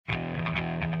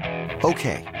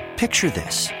Okay, picture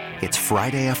this. It's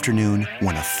Friday afternoon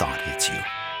when a thought hits you.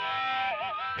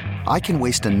 I can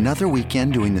waste another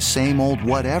weekend doing the same old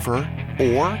whatever,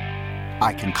 or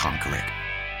I can conquer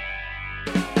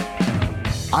it.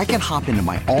 I can hop into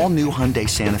my all-new Hyundai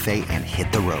Santa Fe and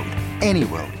hit the road. Any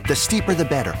road. The steeper, the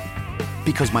better.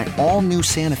 Because my all-new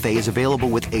Santa Fe is available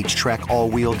with H-Track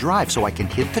all-wheel drive, so I can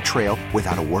hit the trail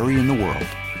without a worry in the world.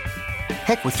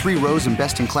 Heck, with 3 rows and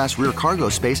best-in-class rear cargo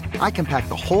space, I can pack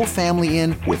the whole family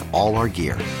in with all our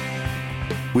gear.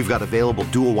 We've got available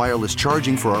dual wireless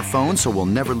charging for our phones, so we'll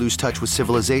never lose touch with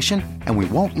civilization, and we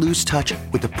won't lose touch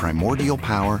with the primordial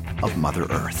power of Mother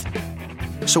Earth.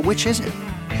 So which is it?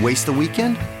 Waste the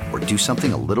weekend or do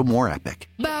something a little more epic?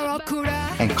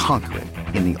 And conquer it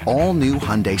in the all-new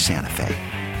Hyundai Santa Fe.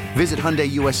 Visit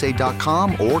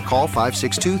HyundaiUSA.com or call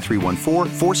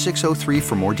 562-314-4603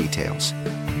 for more details.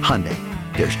 Hyundai,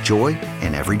 there's joy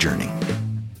in every journey.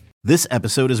 This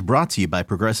episode is brought to you by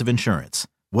Progressive Insurance.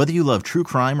 Whether you love true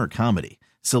crime or comedy,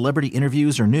 celebrity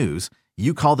interviews or news,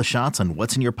 you call the shots on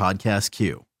what's in your podcast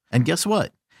queue. And guess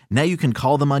what? Now you can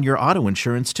call them on your auto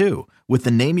insurance too with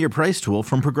the Name Your Price tool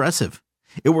from Progressive.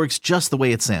 It works just the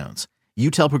way it sounds. You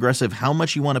tell Progressive how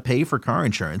much you want to pay for car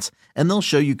insurance, and they'll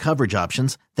show you coverage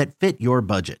options that fit your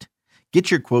budget. Get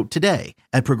your quote today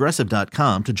at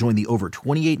Progressive.com to join the over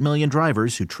 28 million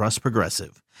drivers who trust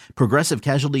Progressive. Progressive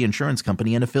Casualty Insurance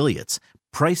Company and Affiliates.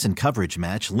 Price and coverage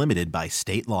match limited by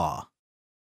state law.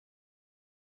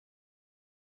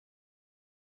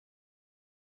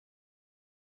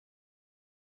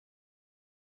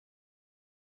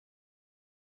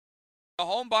 A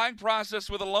home buying process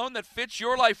with a loan that fits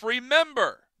your life.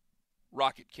 Remember,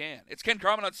 Rocket can. It's Ken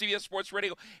Carman on CBS Sports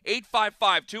Radio,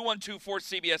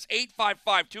 855-212-4CBS,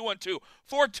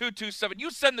 855-212-4227.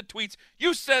 You send the tweets.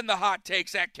 You send the hot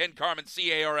takes at Ken Carman,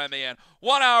 C-A-R-M-A-N.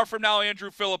 1 hour from now, Andrew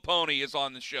Filipponi is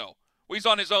on the show. Well, he's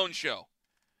on his own show.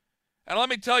 And let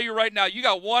me tell you right now, you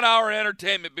got 1 hour of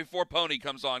entertainment before Pony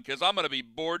comes on, because I'm going to be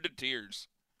bored to tears.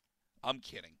 I'm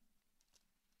kidding.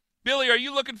 Billy, are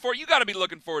you looking forward? You got to be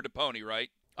looking forward to Pony, right?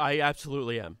 I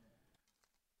absolutely am.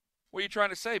 What are you trying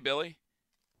to say, Billy?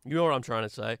 You know what I'm trying to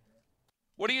say.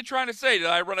 What are you trying to say? Did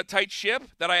I run a tight ship?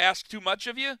 Did I ask too much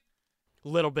of you? A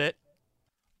little bit.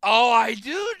 Oh, I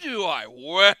do I?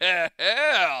 Well.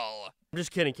 I'm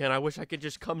just kidding, Ken. I wish I could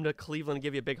just come to Cleveland and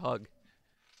give you a big hug.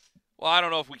 Well, I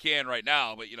don't know if we can right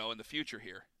now, but, in the future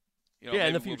here. Yeah,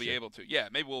 in the future. We'll be able to. Yeah,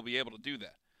 maybe we'll be able to do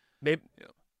that.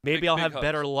 Maybe I'll have hugs.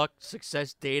 better luck,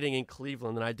 success dating in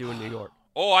Cleveland than I do in New York.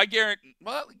 Oh, I guarantee.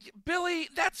 Well, Billy,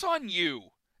 that's on you.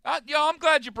 I'm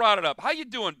glad you brought it up. How you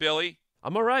doing, Billy?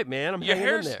 I'm all right, man. I'm hanging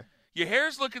in there. Your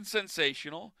hair's looking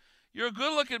sensational. You're a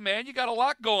good-looking man. You got a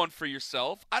lot going for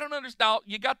yourself. I don't understand. Now,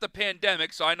 you got the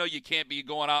pandemic, so I know you can't be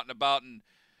going out and about and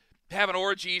having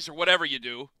orgies or whatever you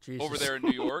do over there in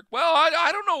New York. Well,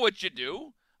 I don't know what you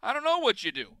do.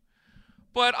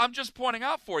 But I'm just pointing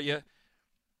out for you.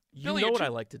 Billy, you know what I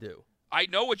like to do. I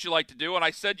know what you like to do, and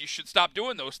I said you should stop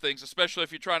doing those things, especially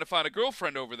if you're trying to find a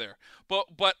girlfriend over there.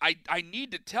 But I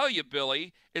need to tell you,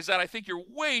 Billy, is that I think you're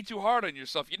way too hard on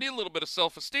yourself. You need a little bit of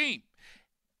self-esteem.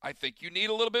 I think you need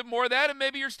a little bit more of that, and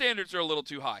maybe your standards are a little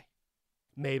too high.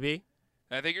 Maybe.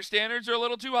 I think your standards are a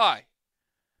little too high.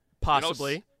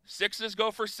 Possibly. Sixes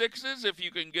go for sixes. If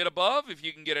you can get above, if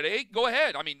you can get an 8, go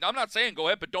ahead. I mean, I'm not saying go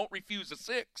ahead, but don't refuse a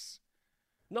 6.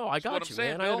 No, I got you,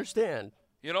 man. Bill. I understand.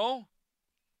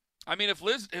 I mean, if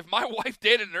my wife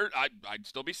dated her, I'd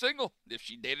still be single. If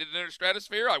she dated in her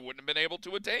stratosphere, I wouldn't have been able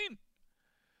to attain.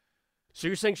 So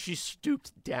you're saying she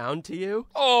stooped down to you?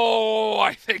 Oh,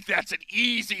 I think that's an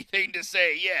easy thing to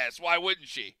say. Yes, why wouldn't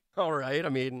she? All right. I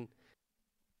mean,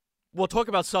 we'll talk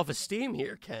about self-esteem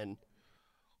here, Ken.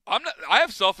 I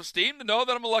have self-esteem to know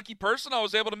that I'm a lucky person. I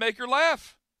was able to make her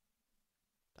laugh.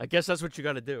 I guess that's what you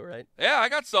got to do, right? Yeah, I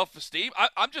got self-esteem.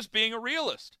 I'm just being a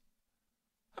realist.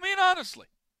 I mean, honestly.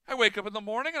 I wake up in the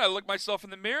morning and I look myself in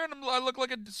the mirror and I look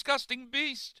like a disgusting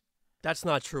beast. That's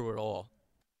not true at all.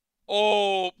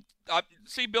 Oh,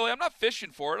 see, Billy, I'm not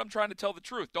fishing for it. I'm trying to tell the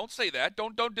truth. Don't say that.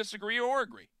 Don't disagree or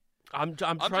agree. I'm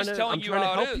trying to help you,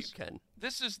 Ken.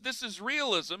 This is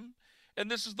realism, and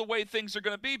this is the way things are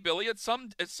going to be, Billy. At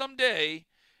someday,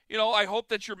 I hope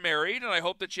that you're married and I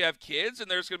hope that you have kids, and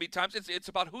there's going to be times it's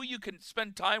about who you can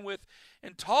spend time with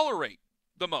and tolerate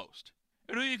the most,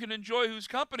 and who you can enjoy whose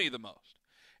company the most.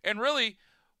 And really,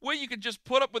 where you can just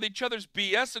put up with each other's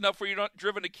BS enough where you're not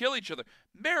driven to kill each other.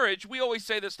 Marriage, we always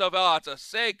say this stuff, it's a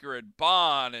sacred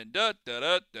bond and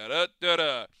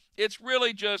da-da-da-da-da-da. It's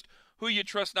really just who you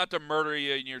trust not to murder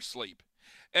you in your sleep.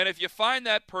 And if you find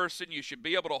that person, you should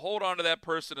be able to hold on to that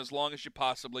person as long as you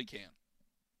possibly can.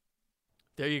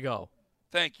 There you go.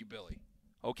 Thank you, Billy.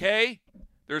 Okay?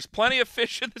 There's plenty of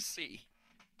fish in the sea.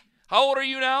 How old are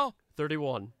you now?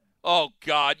 31. Oh,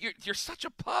 God. You're such a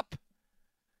pup.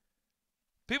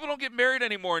 People don't get married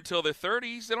anymore until their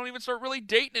 30s. They don't even start really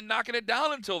dating and knocking it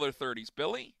down until their 30s,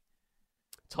 Billy.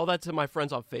 Tell that to my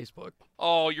friends on Facebook.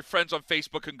 Oh, your friends on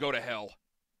Facebook can go to hell.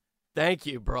 Thank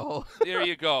you, bro. There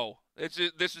you go.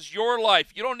 This is your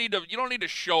life. You don't need to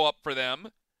show up for them.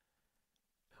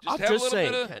 I'm just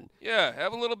saying, Ken. Yeah,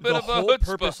 have a little bit of a The whole chutzpah.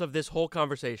 purpose of this whole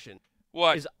conversation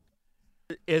What?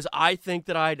 is I think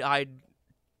that I'd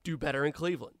do better in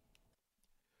Cleveland.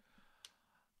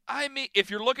 I mean, if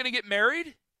you're looking to get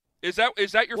married, is that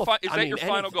your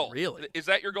final goal? Really? Is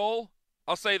that your goal?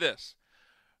 I'll say this.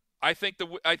 I think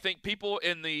people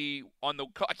I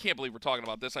can't believe we're talking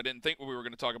about this. I didn't think we were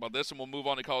going to talk about this, and we'll move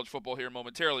on to college football here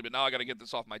momentarily, but now I got to get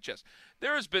this off my chest.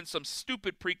 There has been some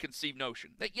stupid preconceived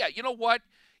notion that, yeah, you know what?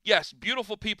 Yes,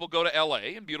 beautiful people go to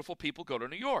L.A. and beautiful people go to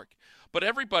New York. But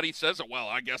everybody says, well,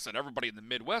 I guess that everybody in the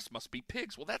Midwest must be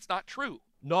pigs. Well, that's not true.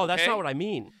 No, that's okay? not what I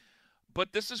mean.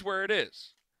 But this is where it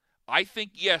is. I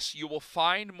think, yes, you will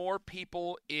find more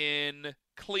people in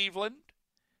Cleveland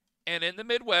and in the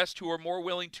Midwest who are more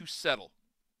willing to settle.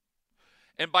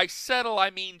 And by settle,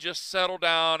 I mean just settle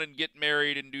down and get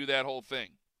married and do that whole thing.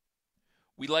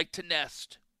 We like to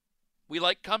nest. We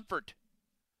like comfort.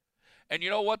 And you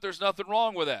know what? There's nothing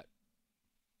wrong with that.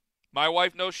 My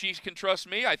wife knows she can trust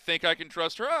me. I think I can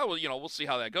trust her. Oh, well, we'll see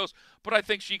how that goes. But I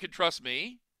think she can trust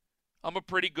me. I'm a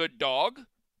pretty good dog.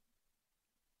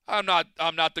 I'm not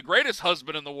the greatest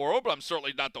husband in the world, but I'm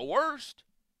certainly not the worst.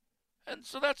 And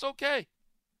so that's okay.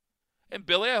 And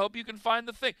Billy, I hope you can find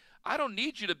the thing. I don't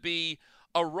need you to be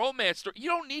a romance story. You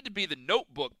don't need to be the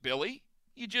Notebook, Billy.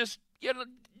 You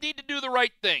need to do the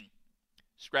right thing.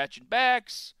 Scratching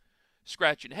backs,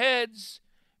 scratching heads,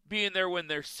 being there when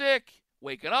they're sick,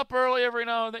 waking up early every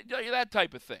now and then, that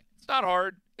type of thing. It's not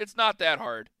hard. It's not that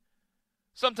hard.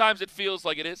 Sometimes it feels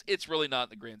like it is. It's really not in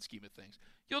the grand scheme of things.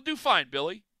 You'll do fine,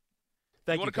 Billy.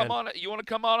 You want to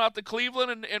come on out to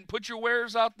Cleveland and put your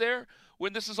wares out there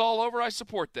when this is all over? I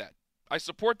support that.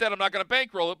 I'm not going to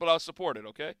bankroll it, but I'll support it,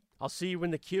 okay? I'll see you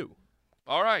in the queue.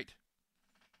 All right.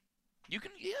 You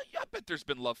can, I bet there's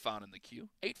been love found in the queue.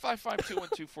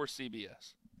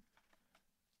 855-212-4CBS.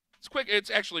 It's quick. It's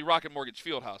actually Rocket Mortgage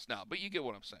Fieldhouse now, but you get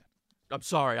what I'm saying. I'm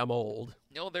sorry, I'm old.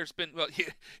 No, there's been,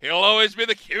 it'll always be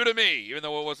the queue to me, even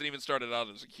though it wasn't even started out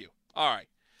as a queue. All right.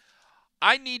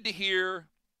 I need to hear,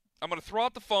 I'm going to throw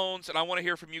out the phones, and I want to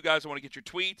hear from you guys. I want to get your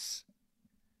tweets.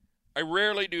 I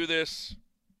rarely do this.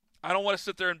 I don't want to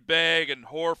sit there and beg and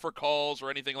whore for calls or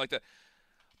anything like that.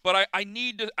 But I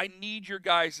need your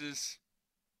guys'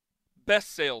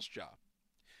 best sales job.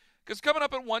 Because coming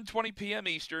up at 1:20 p.m.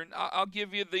 Eastern, I'll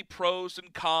give you the pros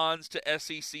and cons to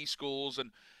SEC schools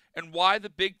and why the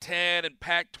Big Ten and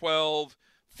Pac-12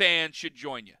 fans should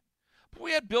join you. But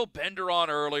we had Bill Bender on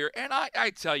earlier, and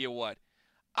I tell you what,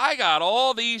 I got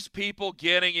all these people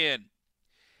getting in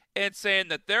and saying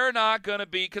that they're not going to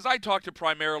be, because I talk to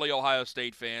primarily Ohio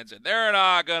State fans, and they're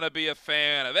not going to be a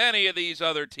fan of any of these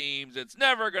other teams. It's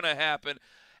never going to happen,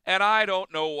 and I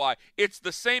don't know why. It's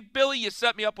the same. Billy, you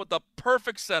set me up with the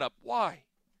perfect setup. Why?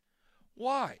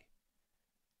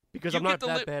 Because I'm not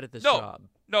that bad at this job.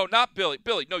 No, not Billy.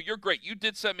 Billy, no, you're great. You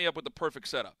did set me up with the perfect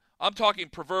setup. I'm talking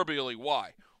proverbially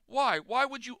why. Why? Why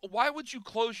would you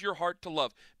close your heart to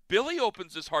love? Billy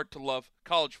opens his heart to love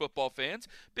college football fans.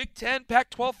 Big Ten,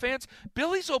 Pac-12 fans,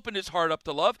 Billy's opened his heart up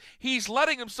to love. He's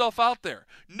letting himself out there,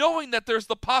 knowing that there's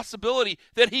the possibility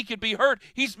that he could be hurt.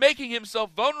 He's making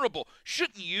himself vulnerable.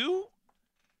 Shouldn't you?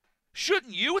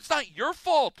 It's not your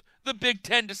fault the Big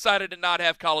Ten decided to not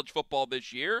have college football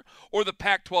this year, or the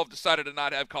Pac-12 decided to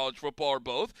not have college football, or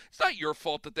both. It's not your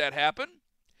fault that happened.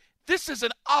 This is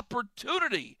an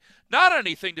opportunity, not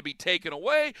anything to be taken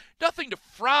away, nothing to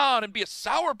frown and be a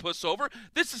sourpuss over.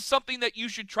 This is something that you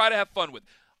should try to have fun with.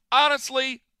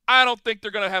 Honestly, I don't think they're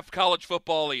going to have college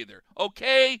football either.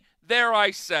 Okay? There,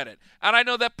 I said it. And I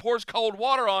know that pours cold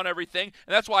water on everything,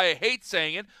 and that's why I hate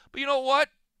saying it. But you know what?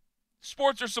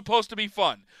 Sports are supposed to be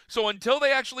fun. So until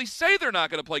they actually say they're not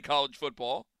going to play college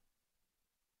football,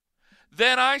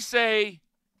 then I say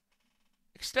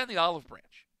extend the olive branch.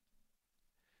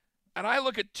 And I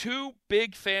look at two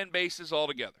big fan bases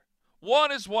altogether. One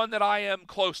is one that I am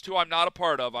close to. I'm not a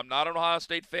part of. I'm not an Ohio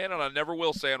State fan, and I never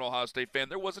will say I'm an Ohio State fan.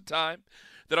 There was a time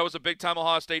that I was a big-time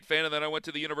Ohio State fan, and then I went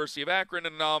to the University of Akron,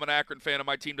 and now I'm an Akron fan, and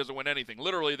my team doesn't win anything.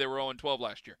 Literally, they were 0-12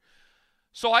 last year.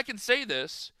 So I can say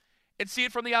this and see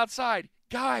it from the outside.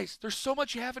 Guys, there's so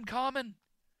much you have in common.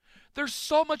 There's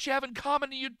so much you have in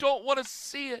common, and you don't want to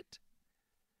see it.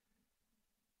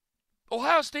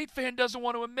 Ohio State fan doesn't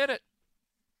want to admit it.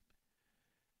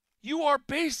 You are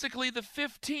basically the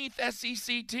 15th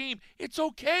SEC team. It's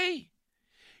okay.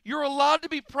 You're allowed to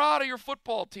be proud of your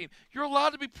football team. You're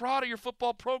allowed to be proud of your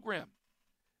football program.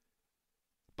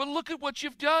 But look at what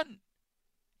you've done.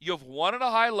 You've won at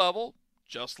a high level,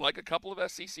 just like a couple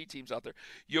of SEC teams out there.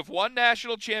 You've won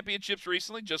national championships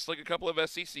recently, just like a couple of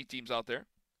SEC teams out there.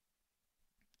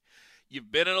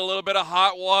 You've been in a little bit of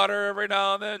hot water every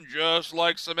now and then, just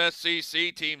like some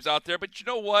SEC teams out there. But you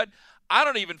know what? I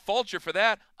don't even fault you for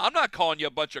that. I'm not calling you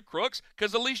a bunch of crooks,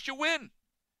 because at least you win.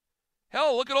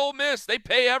 Hell, look at Ole Miss. They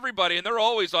pay everybody, and they're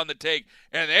always on the take,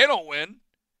 and they don't win.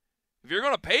 If you're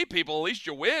going to pay people, at least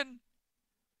you win.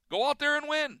 Go out there and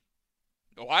win.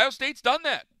 Ohio State's done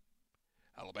that.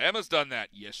 Alabama's done that.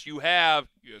 Yes, you have.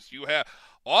 Yes, you have.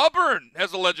 Auburn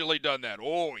has allegedly done that.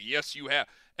 Oh, yes, you have.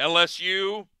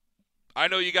 LSU, I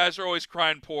know you guys are always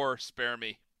crying poor. Spare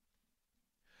me.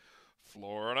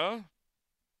 Florida,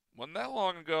 wasn't that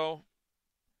long ago.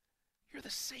 You're the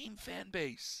same fan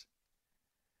base.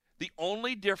 The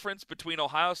only difference between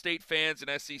Ohio State fans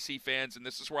and SEC fans, and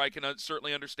this is where I can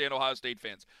certainly understand Ohio State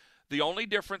fans, the only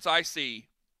difference I see,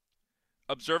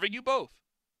 observing you both,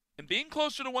 and being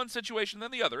closer to one situation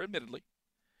than the other, admittedly,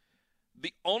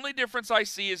 the only difference I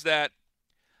see is that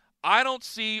I don't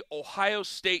see Ohio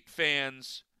State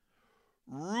fans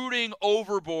rooting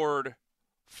overboard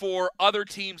for other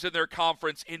teams in their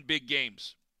conference in big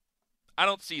games. I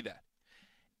don't see that.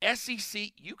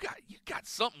 SEC, you got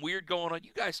something weird going on.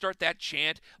 You guys start that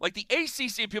chant. Like the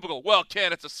ACC, and people go, well,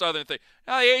 Ken, it's a Southern thing.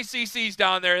 Now the ACC's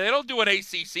down there. They don't do an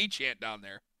ACC chant down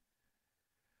there.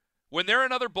 When they're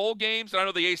in other bowl games, and I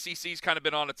know the ACC's kind of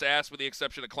been on its ass with the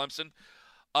exception of Clemson,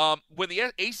 when the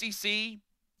ACC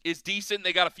is decent,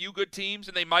 they got a few good teams,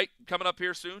 and they might coming up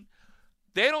here soon,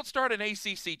 they don't start an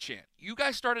ACC chant. You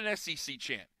guys start an SEC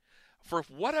chant. For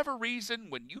whatever reason,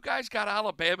 when you guys got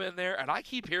Alabama in there, and I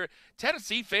keep hearing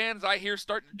Tennessee fans, I hear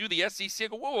starting to do the SEC. I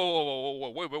go, whoa,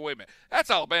 wait a minute.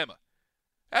 That's Alabama.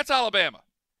 That's Alabama.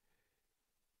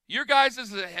 Your guys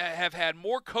have had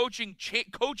more coaching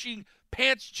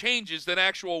pants changes than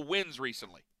actual wins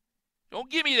recently.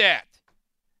 Don't give me that.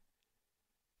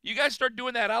 You guys start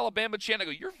doing that Alabama chant. I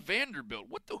go, you're Vanderbilt.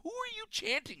 Who are you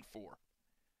chanting for?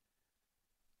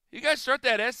 You guys start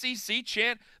that SEC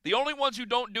chant. The only ones who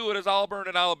don't do it is Auburn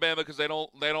and Alabama because they don't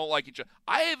like each other.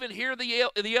 I even hear the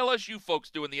LSU folks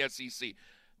doing the SEC.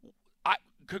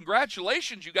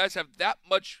 Congratulations, you guys have that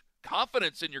much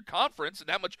confidence in your conference and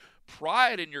that much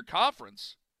pride in your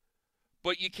conference.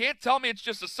 But you can't tell me it's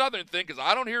just a Southern thing because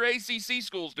I don't hear ACC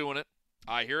schools doing it.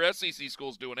 I hear SEC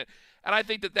schools doing it. And I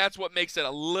think that that's what makes it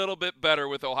a little bit better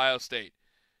with Ohio State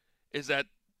is that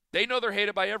they know they're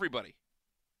hated by everybody.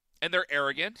 And they're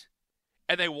arrogant,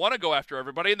 and they want to go after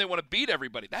everybody, and they want to beat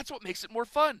everybody. That's what makes it more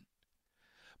fun.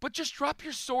 But just drop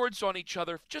your swords on each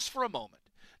other just for a moment.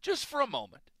 Just for a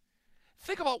moment.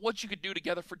 Think about what you could do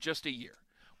together for just a year.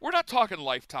 We're not talking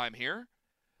lifetime here.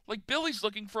 Like Billy's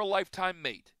looking for a lifetime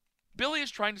mate. Billy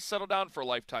is trying to settle down for a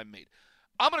lifetime mate.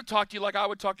 I'm going to talk to you like I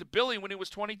would talk to Billy when he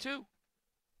was 22.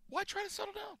 Why try to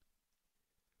settle down?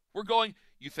 We're going,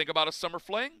 you think about a summer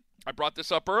fling? I brought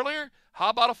this up earlier. How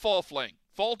about a fall fling?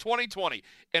 Fall 2020.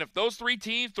 And if those three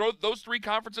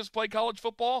conferences play college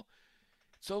football,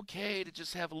 it's okay to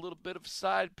just have a little bit of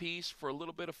side piece for a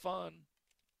little bit of fun.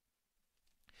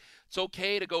 It's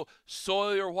okay to go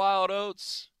sow your wild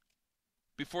oats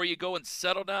before you go and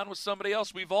settle down with somebody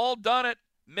else. We've all done it.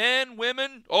 Men,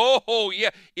 women. Oh,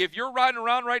 yeah. If you're riding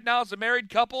around right now as a married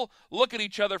couple, look at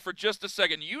each other for just a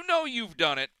second. You know you've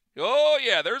done it. Oh,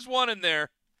 yeah, there's one in there.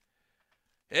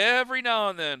 Every now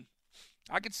and then.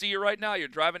 I can see you right now. You're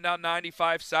driving down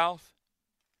 95 South.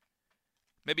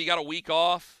 Maybe you got a week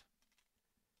off.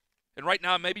 And right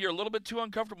now, maybe you're a little bit too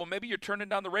uncomfortable. Maybe you're turning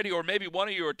down the radio, or maybe one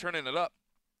of you are turning it up.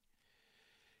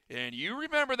 And you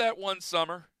remember that one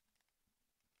summer.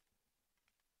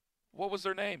 What was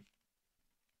their name?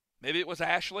 Maybe it was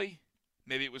Ashley.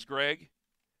 Maybe it was Greg.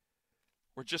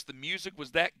 Or just the music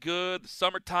was that good. The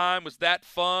summertime was that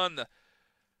fun.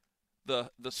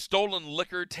 The stolen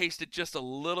liquor tasted just a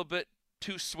little bit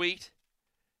too sweet.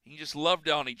 You just loved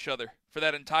on each other for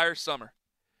that entire summer.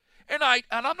 And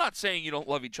I'm not saying you don't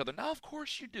love each other. Now, of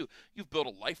course you do. You've built a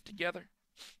life together.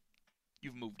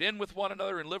 You've moved in with one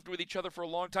another and lived with each other for a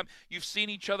long time. You've seen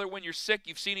each other when you're sick.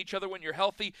 You've seen each other when you're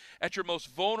healthy. At your most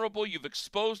vulnerable, you've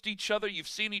exposed each other. You've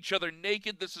seen each other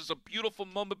naked. This is a beautiful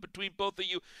moment between both of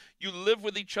you. You live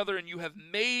with each other, and you have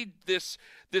made this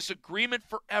agreement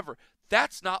forever.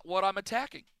 That's not what I'm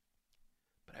attacking.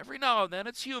 But every now and then,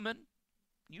 it's human.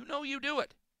 You know you do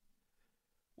it.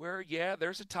 Where, yeah,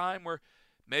 there's a time where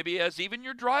maybe as even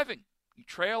you're driving, you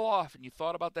trail off and you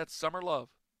thought about that summer love.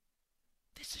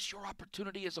 This is your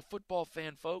opportunity as a football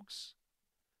fan, folks,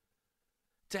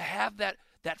 to have that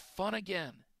fun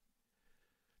again.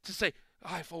 To say,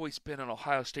 I've always been an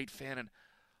Ohio State fan, and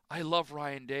I love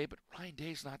Ryan Day, but Ryan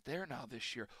Day's not there now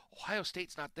this year. Ohio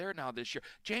State's not there now this year.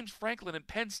 James Franklin and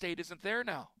Penn State isn't there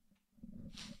now.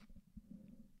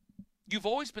 You've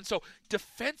always been so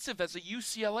defensive as a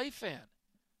UCLA fan.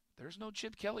 There's no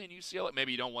Chip Kelly in UCLA.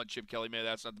 Maybe you don't want Chip Kelly. Maybe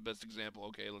that's not the best example.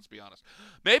 Okay, let's be honest.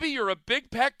 Maybe you're a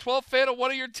big Pac-12 fan of one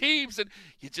of your teams, and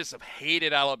you just have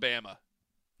hated Alabama.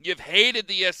 You've hated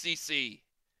the SEC.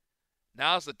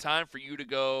 Now's the time for you to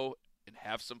go and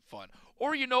have some fun.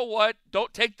 Or you know what?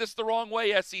 Don't take this the wrong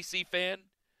way, SEC fan.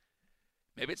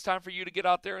 Maybe it's time for you to get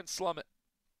out there and slum it.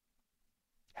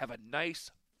 Have a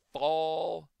nice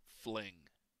fall fling.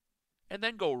 And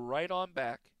then go right on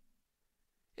back.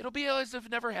 It'll be as if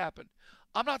it never happened.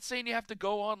 I'm not saying you have to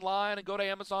go online and go to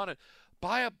Amazon and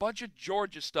buy a bunch of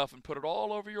Georgia stuff and put it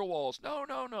all over your walls. No.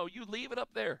 You leave it up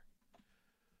there.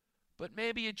 But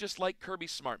maybe you just like Kirby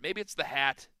Smart. Maybe it's the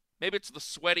hat. Maybe it's the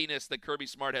sweatiness that Kirby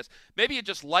Smart has. Maybe you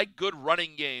just like good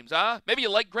running games, huh? Maybe you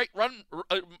like great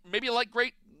maybe you like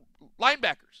great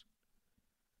linebackers.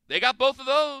 They got both of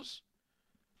those.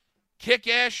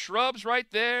 Kick-ass shrubs right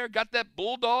there. Got that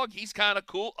bulldog. He's kind of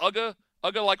cool. Ugga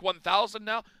like 1,000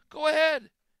 now. Go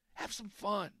ahead. Have some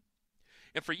fun.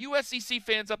 And for you SEC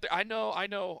fans up there, I know.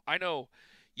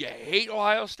 You hate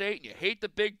Ohio State and you hate the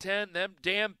Big Ten. Them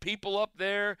damn people up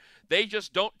there, they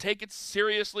just don't take it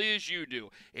seriously as you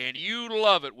do. And you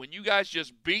love it when you guys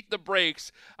just beat the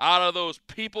brakes out of those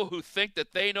people who think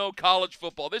that they know college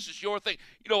football. This is your thing.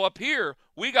 Up here,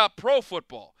 we got pro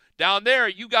football. Down there,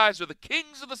 you guys are the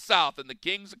kings of the South and the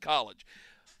kings of college.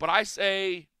 But I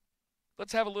say,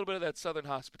 let's have a little bit of that Southern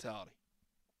hospitality.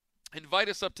 Invite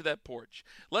us up to that porch.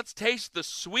 Let's taste the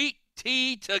sweet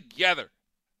tea together,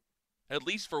 at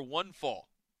least for one fall.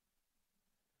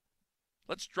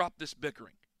 Let's drop this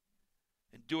bickering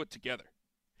and do it together.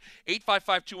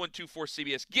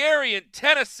 855-2124-CBS. Gary in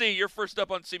Tennessee, you're first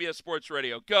up on CBS Sports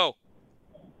Radio. Go.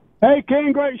 Hey,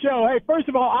 Ken, great show. Hey, first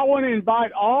of all, I want to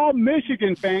invite all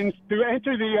Michigan fans to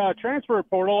enter the transfer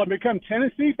portal and become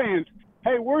Tennessee fans.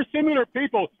 Hey, we're similar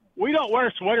people. We don't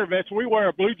wear sweater vests. We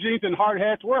wear blue jeans and hard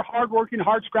hats. We're hardworking,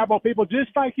 hard-scrabble people,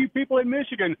 just like you people in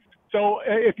Michigan. So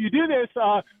if you do this,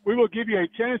 we will give you a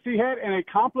Tennessee hat and a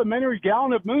complimentary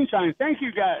gallon of moonshine. Thank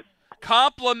you, guys.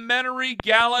 Complimentary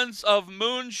gallons of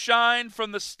moonshine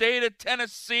from the state of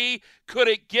Tennessee. Could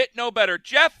it get no better?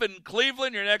 Jeff in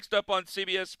Cleveland, you're next up on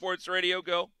CBS Sports Radio.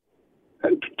 Go.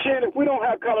 Ken, if we don't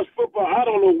have college football, I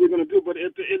don't know what we're going to do. But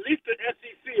at least the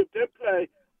SEC, if they play,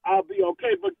 I'll be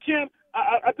okay. But, Ken,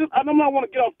 I don't want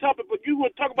to get off topic, but you were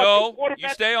talking about the quarterback. No,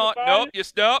 you stay on. Nope.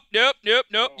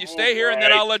 You stay here, and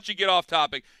then I'll let you get off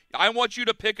topic. I want you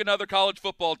to pick another college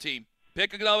football team.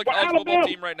 Pick another college football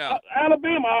team right now.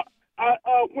 Alabama.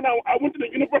 When I went to the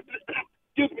University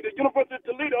of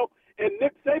Toledo, and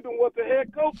Nick Saban was the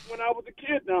head coach when I was a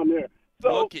kid down there.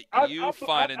 So look at you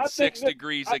finding 6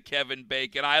 degrees of Kevin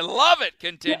Bacon. I love it.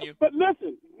 Continue. Yeah, but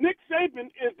listen, Nick Saban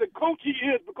is the coach he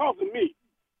is because of me.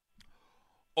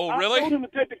 Oh, really? I told him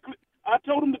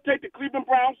to take the Cleveland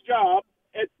Browns job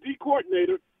as D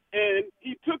coordinator, and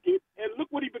he took it, and look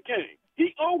what he became.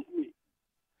 He owes me.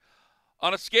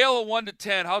 On a scale of 1 to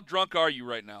 10, how drunk are you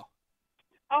right now?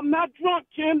 I'm not drunk,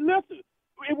 Ken. Listen,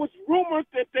 it was rumors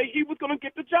that he was going to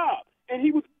get the job, and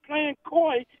he was playing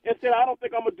coy and said, I don't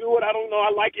think I'm going to do it. I don't know.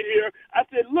 I like it here. I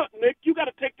said, look, Nick, you got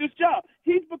to take this job.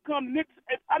 He's become Nick's.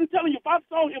 I'm telling you, if I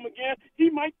saw him again, he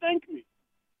might thank me.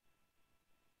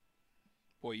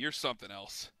 Boy, you're something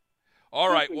else.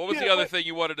 All right, what was the other thing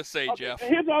you wanted to say, Jeff?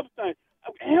 Here's the other thing.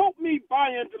 Help me buy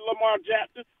into Lamar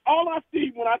Jackson. All I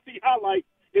see when I see highlights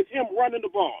is him running the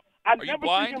ball. I never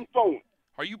see him throwing.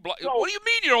 Are you blind? What do you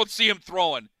mean you don't see him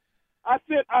throwing? I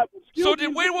said,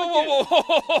 whoa,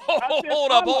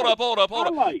 hold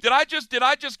up. Did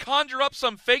I just conjure up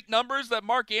some fake numbers that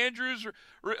Mark Andrews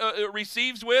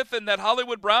receives with and that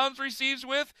Hollywood Browns receives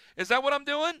with? Is that what I'm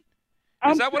doing?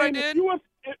 Is that what I did?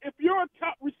 If you're a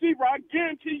top receiver, I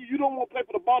guarantee you don't want to play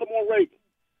for the Baltimore Ravens.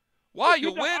 Why?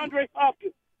 You win. Andre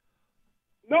Hopkins.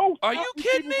 No. Are you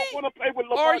kidding me?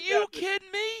 Are you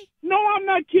kidding me? No, I'm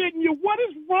not kidding you. What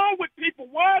is wrong with people?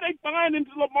 Why are they buying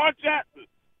into Lamar Jackson?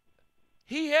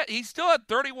 He still had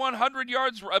 3,100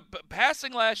 yards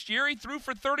passing last year. He threw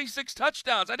for 36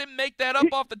 touchdowns. I didn't make that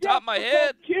up off the top of my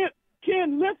head.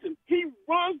 Ken, listen. He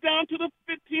runs down to the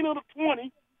 15 or the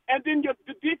 20, and then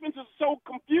the defense is so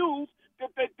confused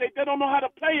that they don't know how to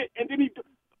play it. And then he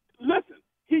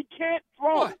can't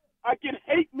throw. What? I get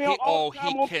hate mail all the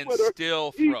time on Twitter. He can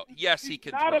still throw. Yes, he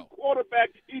can throw. He's not a quarterback.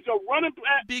 He's a running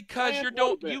back. Because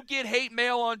you get hate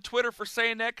mail on Twitter for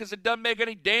saying that because it doesn't make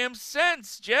any damn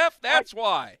sense, Jeff. That's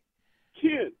why.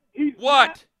 Kid, he's What?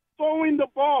 not throwing the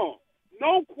ball.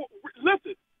 No,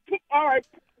 listen. All right,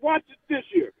 watch it this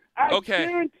year. I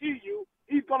guarantee you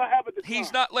he's going to have a decline.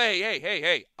 He's not,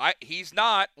 hey. He's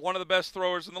not one of the best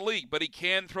throwers in the league, but he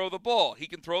can throw the ball. He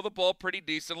can throw the ball pretty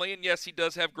decently, and yes, he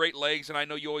does have great legs, and I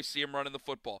know you always see him running the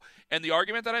football. And the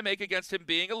argument that I make against him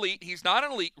being elite, he's not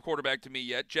an elite quarterback to me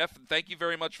yet, Jeff, and thank you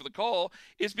very much for the call,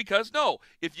 is because, no,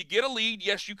 if you get a lead,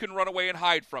 yes, you can run away and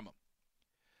hide from him.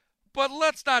 But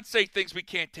let's not say things we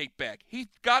can't take back. He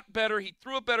got better. He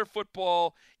threw a better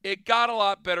football. It got a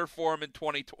lot better for him in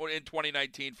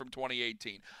 2019 from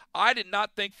 2018. I did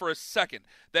not think for a second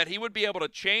that he would be able to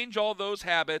change all those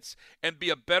habits and be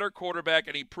a better quarterback,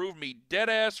 and he proved me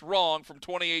dead-ass wrong from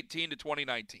 2018 to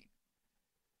 2019.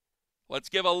 Let's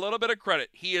give a little bit of credit.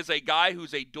 He is a guy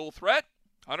who's a dual threat,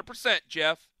 100%,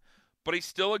 Jeff, but he's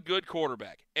still a good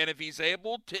quarterback. And if he's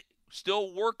able to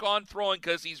still work on throwing,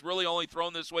 because he's really only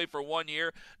thrown this way for 1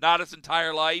 year, not his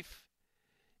entire life,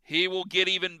 he will get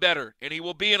even better, and he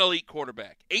will be an elite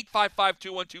quarterback.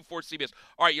 855-2124-CBS.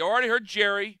 All right, you already heard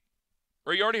Jerry,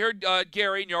 or you already heard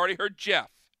Gary, and you already heard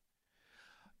Jeff.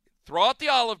 Throw out the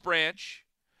olive branch.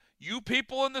 You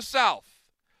people in the South,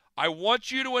 I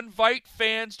want you to invite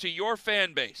fans to your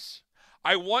fan base.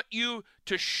 I want you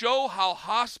to show how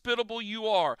hospitable you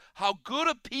are, how good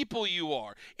a people you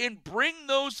are, and bring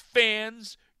those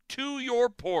fans to your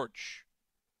porch.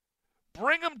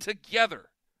 Bring them together,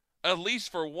 at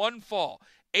least for one fall.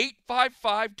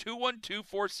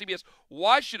 855-2124-CBS.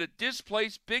 Why should a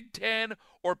displaced Big Ten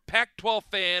or Pac-12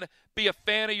 fan be a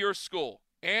fan of your school?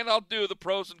 And I'll do the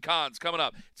pros and cons coming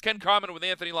up. It's Ken Carman with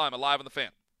Anthony Lima, live on the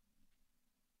Fan.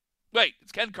 Wait,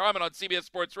 it's Ken Carman on CBS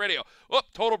Sports Radio. Whoop,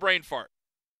 total brain fart.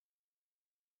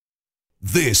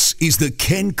 This is the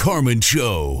Ken Carman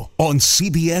Show on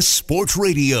CBS Sports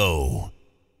Radio.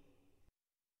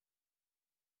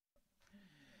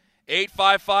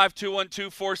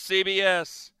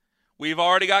 855-2124-CBS. We've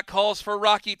already got calls for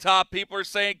Rocky Top. People are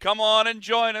saying, come on and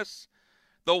join us.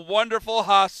 The wonderful,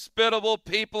 hospitable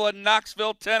people in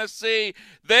Knoxville, Tennessee,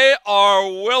 they are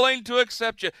willing to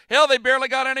accept you. Hell, they barely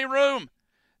got any room.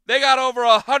 They got over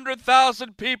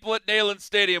 100,000 people at Neyland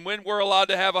Stadium when we're allowed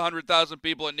to have 100,000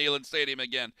 people at Neyland Stadium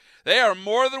again. They are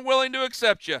more than willing to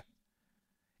accept you.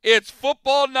 It's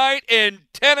football night in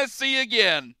Tennessee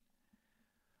again.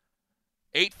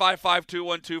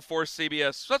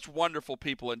 855-2124-CBS. Such wonderful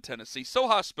people in Tennessee. So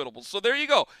hospitable. So there you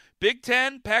go. Big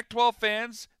Ten, Pac-12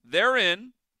 fans, they're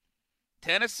in.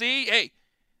 Tennessee, hey,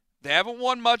 they haven't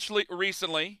won much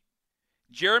recently.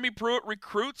 Jeremy Pruitt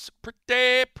recruits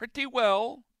pretty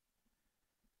well.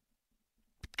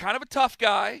 Kind of a tough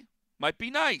guy. Might be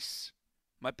nice.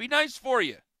 Might be nice for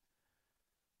you.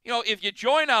 You know, if you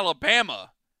join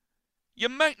Alabama, you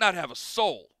might not have a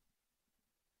soul.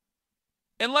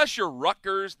 Unless you're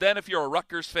Rutgers, then if you're a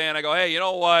Rutgers fan, I go, hey, you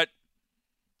know what?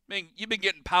 I mean, you've been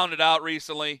getting pounded out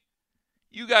recently.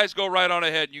 You guys go right on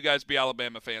ahead and you guys be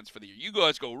Alabama fans for the year. You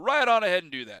guys go right on ahead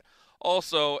and do that.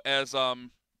 Also, as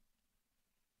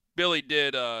Billy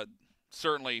did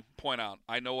certainly point out,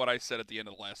 I know what I said at the end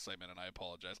of the last segment, and I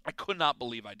apologize. I could not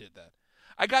believe I did that.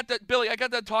 I got that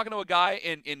talking to a guy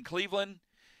in Cleveland,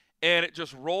 and it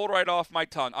just rolled right off my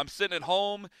tongue. I'm sitting at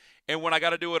home, and when I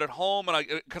got to do it at home, and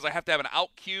because I have to have an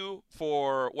out cue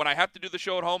for when I have to do the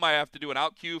show at home, I have to do an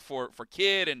out cue for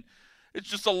kid, and it's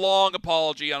just a long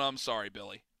apology, and I'm sorry,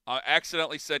 Billy. I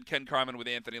accidentally said Ken Carman with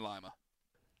Anthony Lima.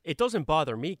 It doesn't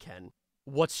bother me, Ken.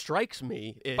 What strikes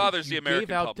me is bothers you the American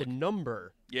gave out public. the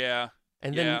number. Yeah.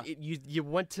 And then you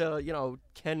went to,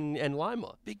 Ken and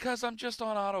Lima. Because I'm just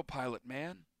on autopilot,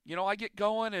 man. You know, I get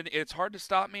going, and it's hard to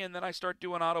stop me, and then I start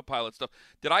doing autopilot stuff.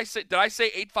 Did I say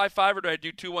 855 or did I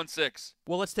do 216?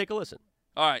 Well, let's take a listen.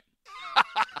 All right.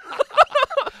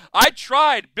 I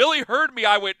tried. Billy heard me.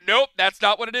 I went, nope, that's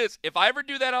not what it is. If I ever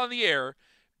do that on the air,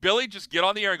 Billy, just get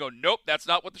on the air and go, nope, that's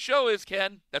not what the show is,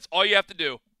 Ken. That's all you have to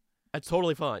do. That's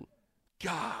totally fine.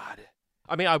 God.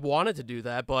 I mean, I wanted to do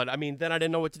that, but, then I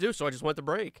didn't know what to do, so I just went to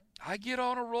break. I get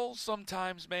on a roll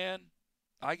sometimes, man.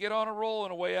 I get on a roll,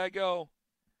 and away I go.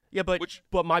 Yeah, but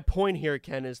my point here,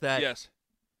 Ken, is that yes,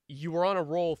 you were on a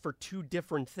roll for two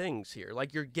different things here.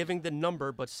 Like, you're giving the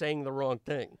number but saying the wrong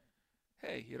thing.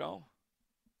 Hey,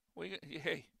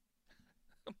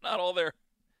 I'm not all there.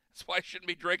 That's why I shouldn't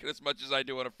be drinking as much as I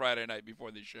do on a Friday night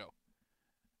before the show.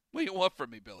 What do you want from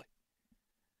me, Billy?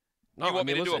 No,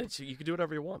 you can do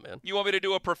whatever you want, man. You want me to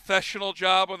do a professional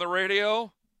job on the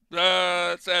radio?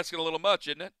 That's asking a little much,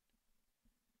 isn't it?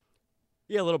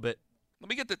 Yeah, a little bit. Let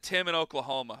me get to Tim in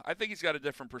Oklahoma. I think he's got a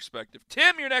different perspective.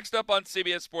 Tim, you're next up on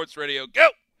CBS Sports Radio. Go!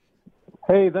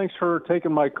 Hey, thanks for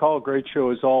taking my call. Great show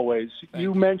as always.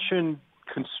 You mentioned,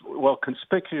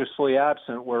 conspicuously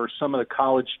absent were some of the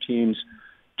college teams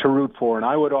to root for, and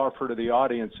I would offer to the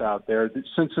audience out there, that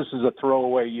since this is a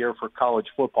throwaway year for college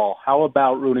football, how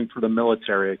about rooting for the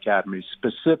military academies,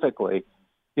 specifically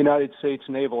United States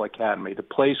Naval Academy, the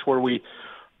place where we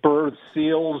birth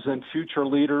SEALs and future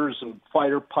leaders and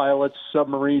fighter pilots,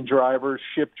 submarine drivers,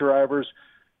 ship drivers,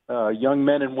 young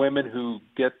men and women who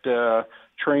get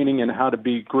training in how to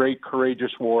be great,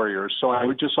 courageous warriors. So I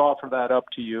would just offer that up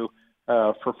to you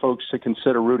for folks to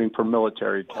consider rooting for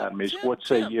military academies. What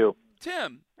say you?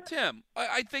 Tim,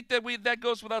 I think that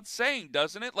goes without saying,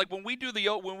 doesn't it? Like when we do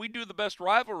the best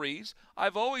rivalries,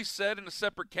 I've always said in a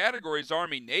separate categories,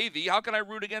 Army, Navy. How can I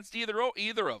root against either of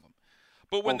them?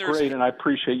 But when there's great, and I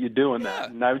appreciate you doing that.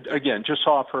 And I, again, just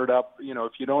offer it up.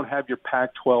 If you don't have your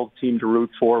Pac-12 team to root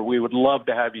for, we would love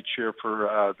to have you cheer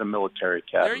for the military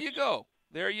academy.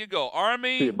 There you go.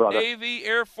 Army, you, Navy,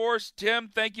 Air Force. Tim,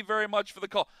 thank you very much for the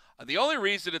call. The only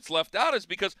reason it's left out is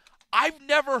because I've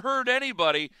never heard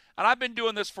anybody, and I've been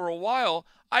doing this for a while,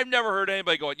 I've never heard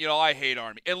anybody going, I hate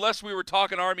Army. Unless we were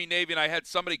talking Army, Navy, and I had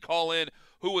somebody call in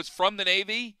who was from the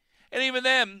Navy, and even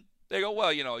then, they go,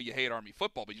 well, you hate Army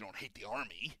football, but you don't hate the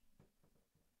Army.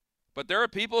 But there are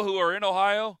people who are in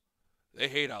Ohio, they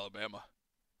hate Alabama.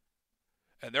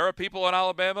 And there are people in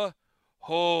Alabama,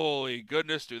 holy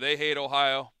goodness, do they hate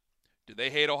Ohio? Do they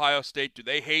hate Ohio State? Do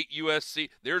they hate USC?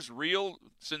 There's real,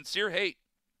 sincere hate.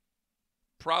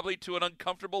 Probably to an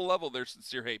uncomfortable level, there's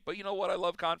sincere hate. But you know what? I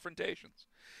love confrontations.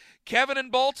 Kevin in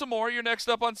Baltimore, you're next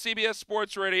up on CBS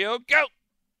Sports Radio. Go!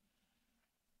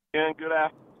 And good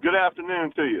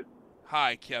afternoon to you.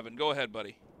 Hi, Kevin. Go ahead,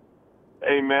 buddy.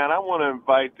 Hey, man, I want to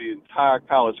invite the entire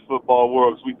college football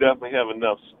world, because we definitely have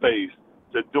enough space,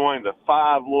 to join the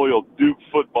 5 loyal Duke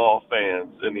football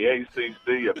fans in the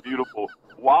ACC, a beautiful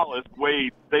Wallace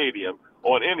Wade Stadium,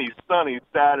 on any sunny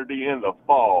Saturday in the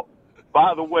fall.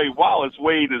 By the way, Wallace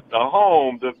Wade is the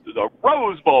home, the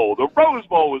Rose Bowl. The Rose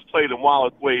Bowl was played in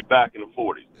Wallace Wade back in the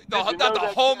 40s. No, not the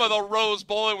home of the Rose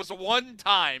Bowl. It was one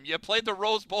time. You played the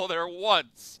Rose Bowl there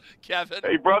once, Kevin.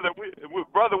 Hey, brother,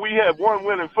 we had one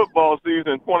winning football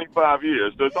season in 25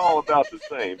 years, so it's all about the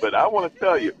same. But I want to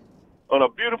tell you, on a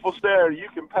beautiful Saturday, you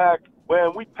can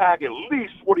we pack at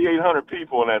least 4,800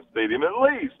 people in that stadium, at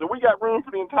least. So we got room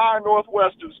for the entire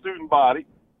Northwestern student body.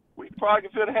 We probably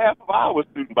can fit half of our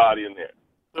student body in there.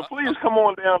 So please come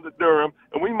on down to Durham,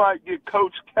 and we might get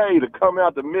Coach K to come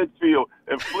out to midfield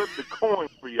and flip the coin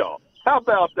for y'all. How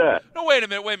about that? No, wait a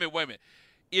minute.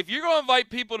 If you're going to invite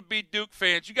people to be Duke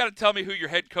fans, you got to tell me who your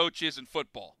head coach is in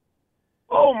football.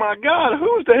 Oh, my God.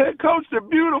 Who's the head coach? They're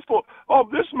beautiful. Oh,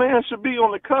 this man should be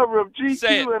on the cover of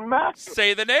GQ and Mac.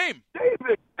 Say the name.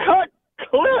 David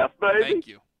Cutcliffe, baby. Thank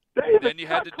you. David Then you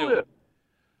had to do it.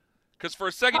 Because for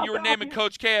a second you were naming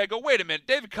Coach K. I go, wait a minute.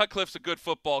 David Cutcliffe's a good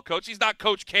football coach. He's not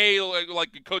Coach K like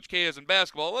Coach K is in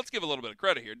basketball. Let's give a little bit of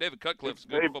credit here. David Cutcliffe's a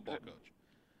good football coach.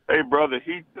 Hey, brother,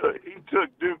 he took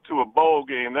Duke to a bowl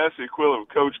game. That's the equivalent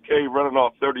of Coach K running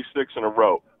off 36 in a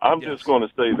row. I'm just going to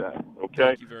say that, okay?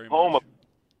 Thank you very much.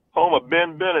 Home of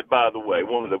Ben Bennett, by the way,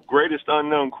 one of the greatest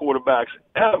unknown quarterbacks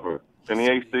ever in the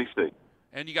ACC.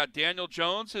 And you got Daniel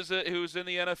Jones, who's in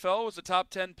the NFL, was a top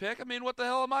 10 pick. I mean, what the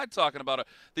hell am I talking about?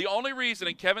 The only reason,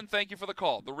 and Kevin, thank you for the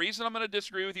call, the reason I'm going to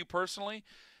disagree with you personally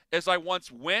is I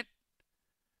once went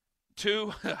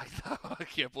to – I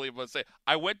can't believe what I say.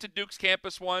 I went to Duke's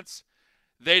campus once.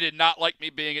 They did not like me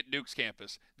being at Duke's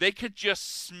campus. They could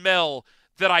just smell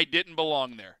that I didn't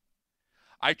belong there.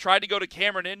 I tried to go to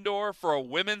Cameron Indoor for a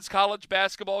women's college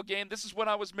basketball game. This is when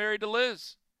I was married to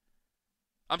Liz.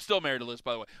 I'm still married to Liz,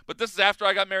 by the way. But this is after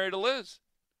I got married to Liz.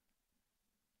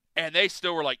 And they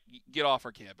still were like, get off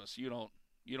our campus. You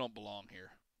don't belong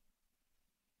here.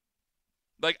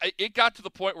 Like, it got to the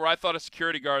point where I thought a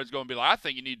security guard was going to be like, I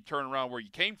think you need to turn around where you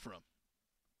came from.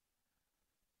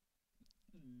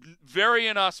 Very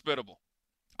inhospitable.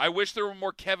 I wish there were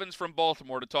more Kevins from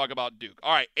Baltimore to talk about Duke.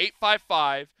 All right,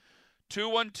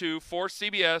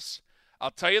 855-212-4CBS.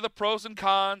 I'll tell you the pros and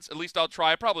cons. At least I'll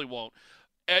try. I probably won't.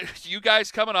 You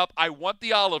guys coming up, I want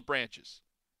the olive branches.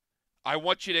 I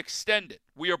want you to extend it.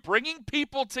 We are bringing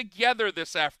people together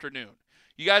this afternoon.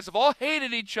 You guys have all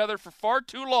hated each other for far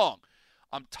too long.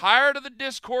 I'm tired of the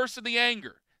discourse and the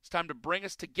anger. It's time to bring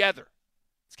us together.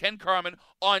 It's Ken Carman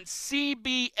on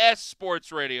CBS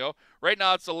Sports Radio. Right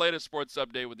now, it's the latest sports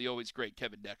update with the always great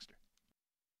Kevin Dexter.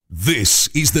 This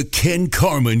is the Ken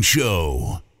Carman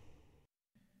Show.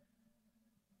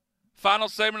 Final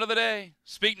segment of the day.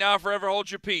 Speak now, forever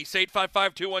hold your peace.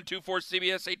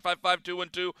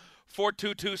 855-212-4CBS,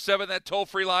 855-212-4227. That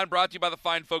toll-free line brought to you by the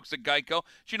fine folks at Geico.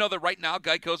 Did you know that right now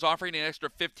Geico's offering an extra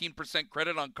 15%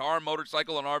 credit on car,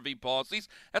 motorcycle, and RV policies?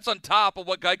 That's on top of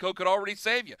what Geico could already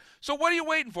save you. So what are you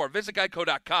waiting for? Visit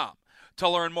geico.com to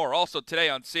learn more. Also today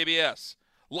on CBS,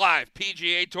 live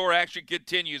PGA Tour action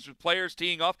continues with players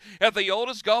teeing off at the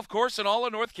oldest golf course in all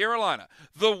of North Carolina,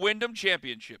 the Wyndham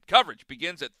Championship. Coverage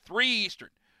begins at 3 Eastern,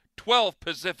 12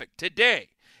 Pacific today.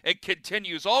 It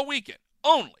continues all weekend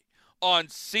only on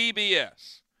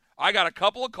CBS. I got a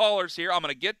couple of callers here. I'm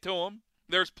going to get to them.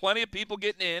 There's plenty of people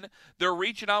getting in. They're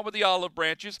reaching out with the olive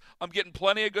branches. I'm getting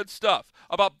plenty of good stuff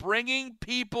about bringing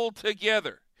people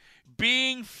together,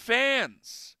 being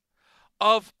fans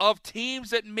of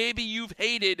teams that maybe you've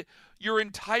hated your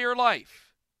entire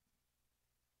life.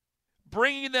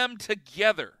 Bringing them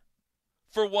together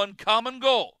for one common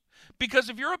goal. Because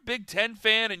if you're a Big Ten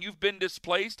fan and you've been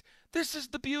displaced, this is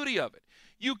the beauty of it.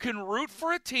 You can root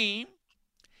for a team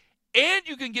and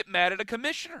you can get mad at a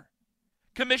commissioner.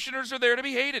 Commissioners are there to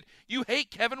be hated. You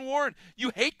hate Kevin Warren.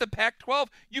 You hate the Pac-12.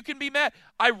 You can be mad.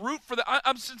 I root for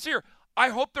I'm sincere. I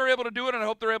hope they're able to do it, and I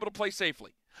hope they're able to play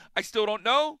safely. I still don't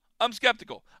know. I'm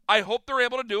skeptical. I hope they're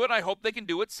able to do it, and I hope they can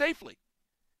do it safely.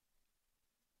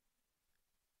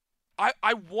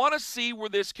 I want to see where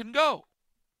this can go,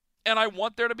 and I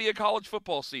want there to be a college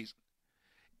football season.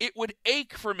 It would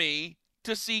ache for me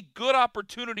to see good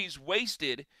opportunities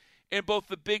wasted in both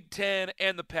the Big Ten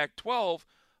and the Pac-12,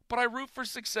 but I root for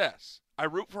success. I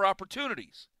root for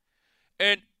opportunities.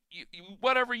 And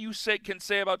whatever you can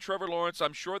say about Trevor Lawrence,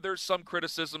 I'm sure there's some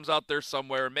criticisms out there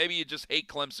somewhere. Maybe you just hate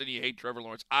Clemson, you hate Trevor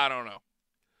Lawrence. I don't know.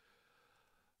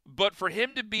 But for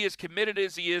him to be as committed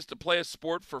as he is to play a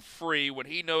sport for free when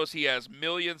he knows he has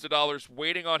millions of dollars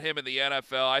waiting on him in the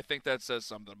NFL, I think that says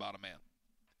something about a man.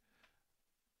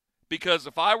 Because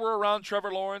if I were around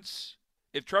Trevor Lawrence,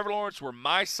 if Trevor Lawrence were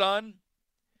my son,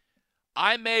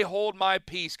 I may hold my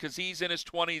peace because he's in his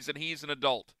 20s and he's an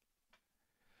adult.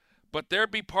 But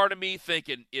there'd be part of me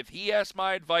thinking, if he asks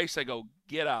my advice, I go,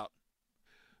 get out.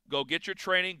 Go get your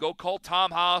training. Go call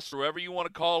Tom Haas, whoever you want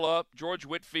to call up, George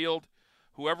Whitfield,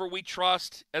 whoever we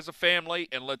trust as a family,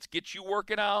 and let's get you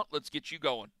working out. Let's get you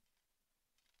going.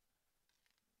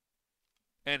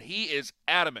 And he is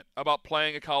adamant about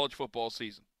playing a college football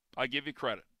season. I give you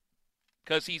credit.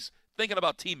 Because he's thinking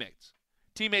about teammates.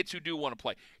 Teammates who do want to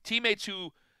play. Teammates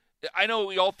who, I know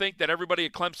we all think that everybody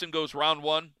at Clemson goes round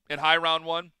one and high round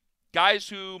one. Guys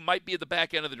who might be at the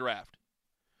back end of the draft.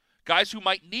 Guys who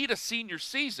might need a senior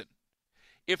season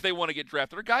if they want to get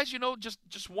drafted. Or guys,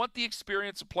 just want the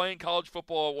experience of playing college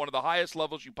football at one of the highest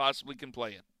levels you possibly can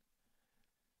play in.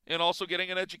 And also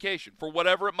getting an education for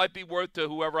whatever it might be worth to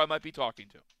whoever I might be talking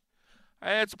to.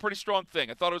 And it's a pretty strong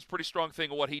thing. I thought it was a pretty strong thing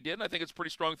of what he did, and I think it's a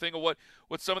pretty strong thing of what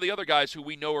some of the other guys who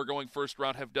we know are going first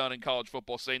round have done in college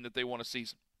football, saying that they want a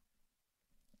season.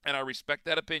 And I respect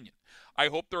that opinion. I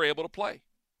hope they're able to play.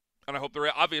 And I hope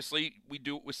they're, obviously, we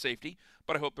do it with safety,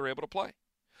 but I hope they're able to play.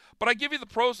 But I give you the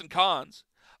pros and cons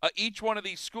of each one of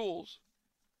these schools,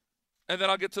 and then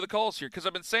I'll get to the calls here, because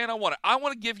I've been saying I want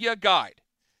to give you a guide.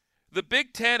 The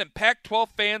Big Ten and Pac-12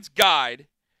 fans' guide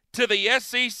to the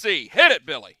SEC. Hit it,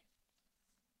 Billy.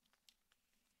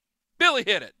 Billy,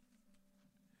 hit it.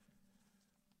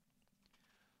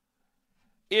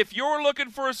 If you're looking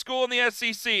for a school in the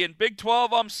SEC, in Big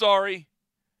 12, I'm sorry.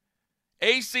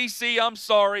 ACC, I'm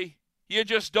sorry. You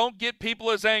just don't get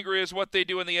people as angry as what they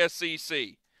do in the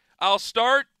SEC. I'll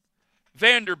start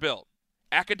Vanderbilt.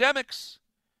 Academics.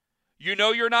 You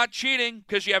know you're not cheating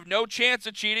because you have no chance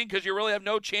of cheating because you really have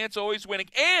no chance of always winning.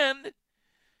 And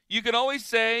you can always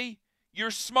say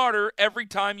you're smarter every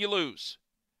time you lose.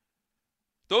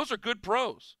 Those are good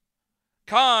pros.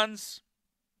 Cons,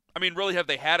 I mean, really, have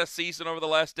they had a season over the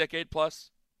last decade plus?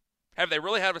 Have they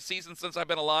really had a season since I've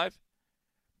been alive?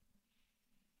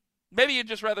 Maybe you'd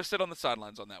just rather sit on the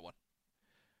sidelines on that one.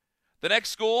 The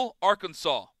next school,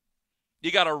 Arkansas.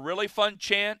 You got a really fun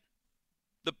chant.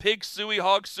 The pig suey,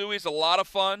 hog suey is a lot of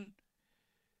fun.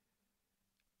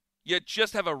 You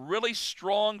just have a really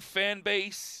strong fan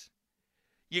base.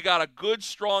 You got a good,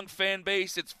 strong fan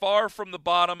base. It's far from the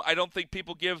bottom. I don't think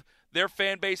people give their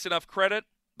fan base enough credit.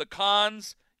 The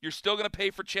cons, you're still going to pay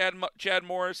for Chad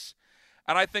Morris.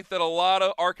 And I think that a lot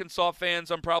of Arkansas fans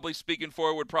I'm probably speaking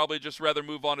for would probably just rather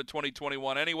move on to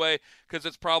 2021 anyway, because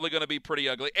it's probably going to be pretty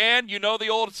ugly. And you know the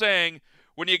old saying,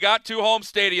 when you got two home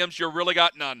stadiums, you really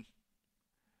got none.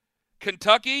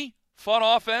 Kentucky, fun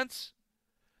offense.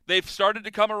 They've started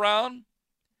to come around.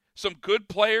 Some good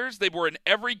players. They were in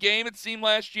every game, it seemed,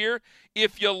 last year.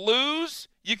 If you lose,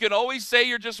 you can always say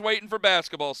you're just waiting for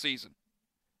basketball season.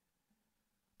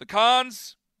 The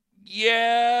cons,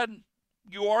 yeah,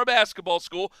 you are a basketball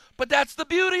school, but that's the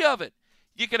beauty of it.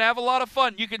 You can have a lot of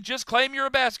fun. You can just claim you're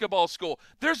a basketball school.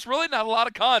 There's really not a lot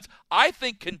of cons. I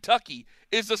think Kentucky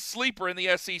is a sleeper in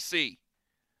the SEC.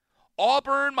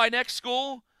 Auburn, my next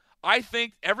school, I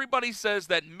think everybody says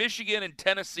that Michigan and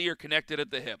Tennessee are connected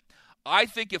at the hip. I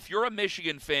think if you're a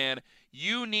Michigan fan,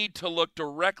 you need to look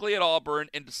directly at Auburn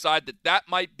and decide that that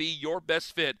might be your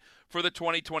best fit for the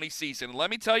 2020 season. And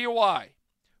let me tell you why.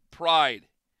 Pride.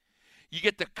 You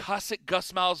get to cuss at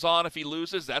Gus Malzahn if he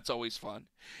loses. That's always fun.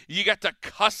 You get to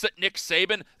cuss at Nick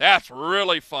Saban. That's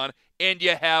really fun. And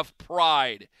you have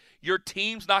pride. Your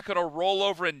team's not going to roll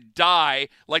over and die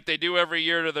like they do every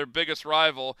year to their biggest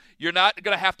rival. You're not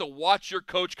going to have to watch your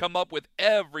coach come up with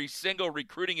every single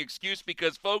recruiting excuse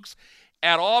because, folks,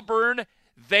 at Auburn,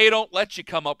 they don't let you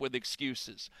come up with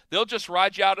excuses. They'll just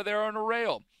ride you out of there on a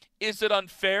rail. Is it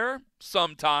unfair?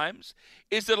 Sometimes.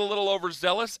 Is it a little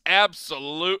overzealous?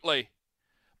 Absolutely.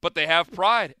 But they have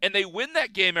pride, and they win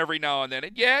that game every now and then.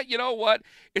 And, yeah, you know what?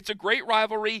 It's a great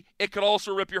rivalry. It could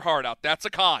also rip your heart out. That's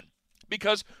a con.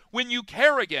 Because when you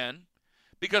care again,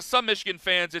 because some Michigan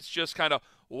fans, it's just kind of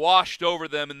washed over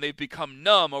them, and they've become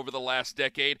numb over the last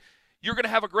decade, you're going to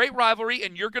have a great rivalry,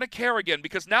 and you're going to care again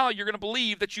because now you're going to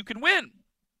believe that you can win.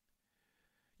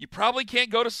 You probably can't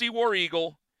go to see War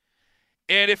Eagle,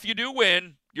 and if you do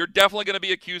win, you're definitely going to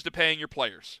be accused of paying your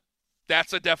players.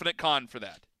 That's a definite con for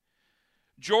that.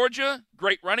 Georgia,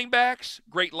 great running backs,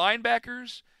 great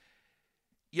linebackers.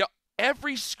 Yeah,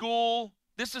 every school,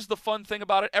 this is the fun thing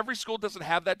about it, every school doesn't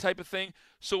have that type of thing,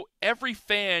 so every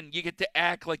fan, you get to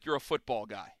act like you're a football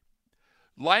guy.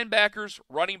 Linebackers,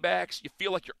 running backs, you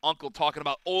feel like your uncle talking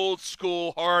about old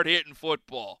school, hard-hitting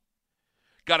football.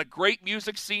 Got a great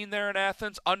music scene there in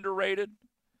Athens, underrated.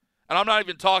 And I'm not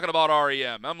even talking about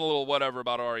REM. I'm a little whatever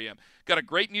about REM. Got a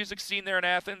great music scene there in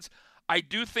Athens. I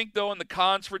do think, though, in the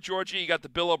cons for Georgia, you got the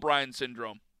Bill O'Brien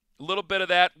syndrome. A little bit of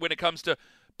that when it comes to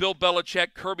Bill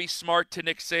Belichick, Kirby Smart to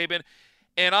Nick Saban.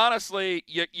 And honestly,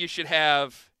 you should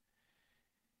have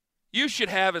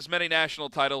as many national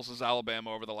titles as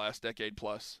Alabama over the last decade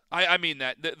plus. I mean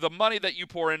that. The money that you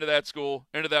pour into that school,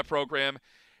 into that program,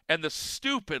 and the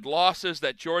stupid losses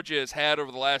that Georgia has had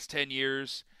over the last 10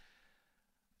 years.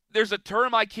 There's a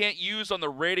term I can't use on the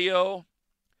radio.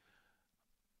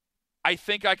 I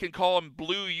think I can call them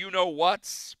blue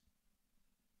you-know-whats.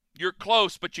 You're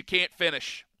close, but you can't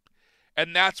finish.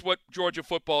 And that's what Georgia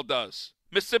football does.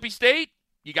 Mississippi State,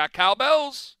 you got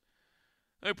cowbells.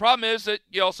 The problem is that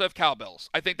you also have cowbells.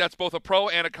 I think that's both a pro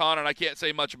and a con, and I can't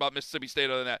say much about Mississippi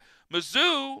State other than that.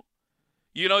 Mizzou,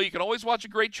 you can always watch a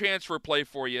great transfer play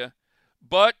for you,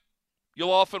 but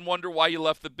you'll often wonder why you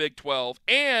left the Big 12.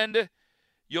 And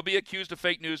you'll be accused of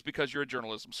fake news because you're a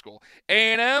journalism school.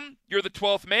 A&M, you're the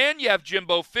 12th man. You have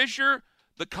Jimbo Fisher.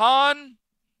 The con,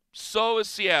 so is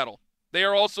Seattle. They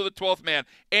are also the 12th man.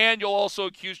 And you'll also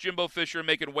accuse Jimbo Fisher of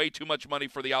making way too much money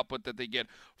for the output that they get.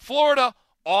 Florida,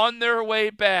 on their way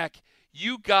back,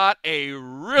 you got a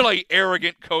really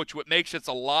arrogant coach, which makes it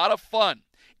a lot of fun.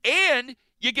 And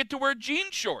you get to wear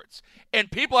jean shorts. And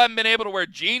people haven't been able to wear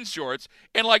jean shorts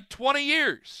in like 20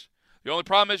 years. The only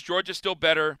problem is Georgia's still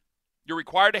better. You're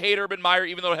required to hate Urban Meyer,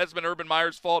 even though it hasn't been Urban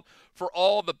Meyer's fault, for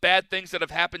all the bad things that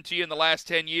have happened to you in the last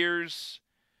 10 years.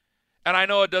 And I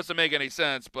know it doesn't make any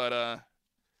sense, but,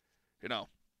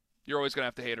 you're always going to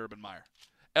have to hate Urban Meyer.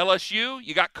 LSU,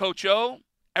 you got Coach O.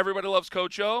 Everybody loves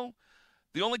Coach O.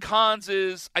 The only cons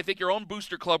is I think your own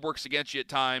booster club works against you at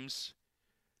times.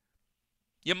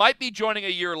 You might be joining a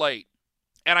year late,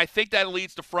 and I think that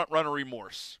leads to front-runner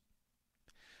remorse.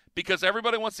 Because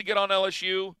everybody wants to get on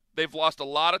LSU. They've lost a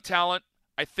lot of talent.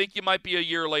 I think you might be a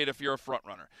year late if you're a front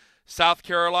runner. South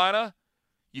Carolina,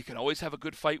 you can always have a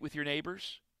good fight with your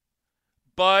neighbors,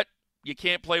 but you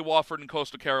can't play Wofford and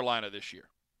Coastal Carolina this year.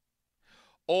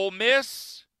 Ole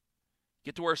Miss,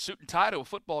 get to wear a suit and tie to a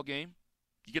football game.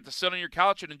 You get to sit on your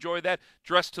couch and enjoy that,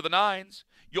 dressed to the nines.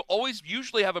 You'll always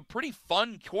usually have a pretty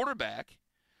fun quarterback,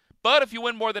 but if you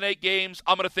win more than 8 games,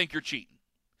 I'm going to think you're cheating.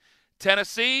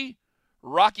 Tennessee,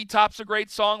 Rocky Top's a great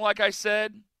song, like I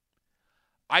said.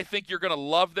 I think you're going to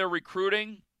love their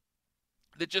recruiting.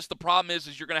 The problem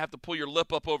is you're going to have to pull your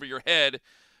lip up over your head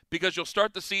because you'll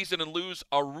start the season and lose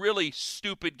a really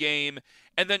stupid game,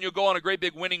 and then you'll go on a great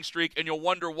big winning streak, and you'll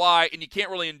wonder why, and you can't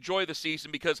really enjoy the season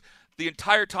because the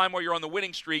entire time while you're on the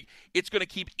winning streak, it's going to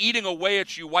keep eating away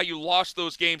at you while you lost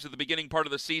those games at the beginning part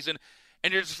of the season,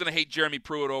 and you're just going to hate Jeremy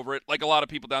Pruitt over it, like a lot of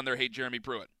people down there hate Jeremy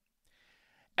Pruitt.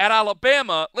 At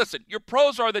Alabama, listen, your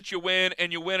pros are that you win,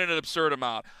 and you win in an absurd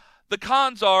amount. The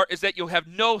cons is that you'll have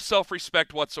no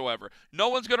self-respect whatsoever. No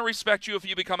one's going to respect you if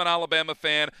you become an Alabama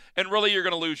fan, and really you're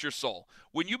going to lose your soul.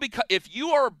 If you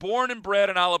are born and bred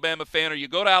an Alabama fan or you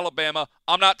go to Alabama,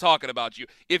 I'm not talking about you.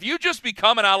 If you just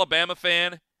become an Alabama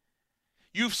fan,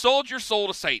 you've sold your soul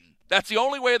to Satan. That's the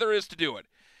only way there is to do it.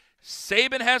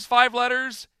 Saban has 5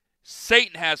 letters.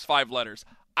 Satan has 5 letters.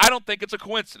 I don't think it's a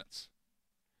coincidence.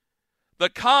 The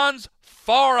cons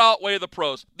far outweigh the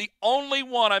pros. The only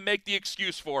one I make the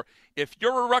excuse for, if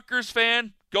you're a Rutgers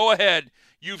fan, go ahead.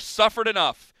 You've suffered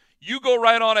enough. You go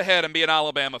right on ahead and be an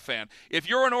Alabama fan. If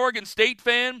you're an Oregon State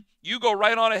fan, you go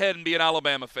right on ahead and be an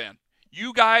Alabama fan.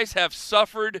 You guys have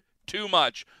suffered too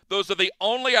much. Those are the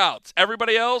only outs.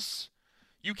 Everybody else,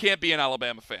 you can't be an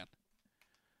Alabama fan.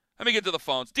 Let me get to the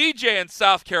phones. DJ in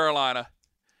South Carolina.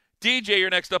 DJ, you're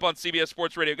next up on CBS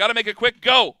Sports Radio. Got to make it quick.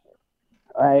 Go.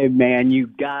 Hey, man, you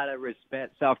got to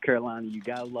respect South Carolina. You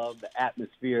got to love the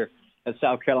atmosphere that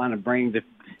South Carolina brings.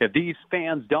 If these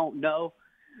fans don't know,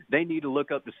 they need to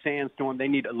look up the Sandstorm. They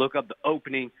need to look up the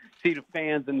opening, see the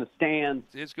fans in the stands,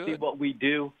 see what we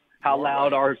do, how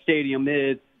loud our stadium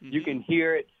is. Mm-hmm. You can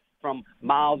hear it from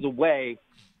miles away,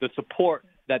 the support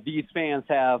that these fans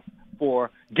have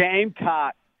for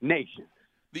Gamecock Nation.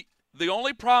 The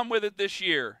only problem with it this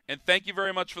year, and thank you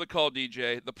very much for the call,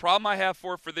 DJ, the problem I have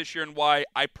for this year and why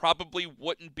I probably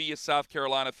wouldn't be a South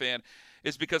Carolina fan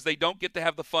is because they don't get to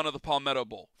have the fun of the Palmetto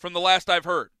Bowl, from the last I've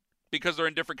heard, because they're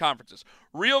in different conferences.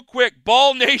 Real quick,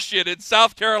 Ball Nation in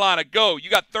South Carolina, go. You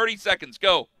got 30 seconds.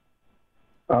 Go.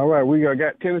 All right, we got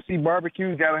Tennessee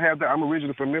barbecue. Got to have that. I'm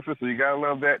originally from Memphis, so you got to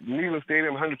love that. Neyland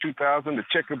Stadium, 102,000. The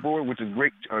checkerboard, which is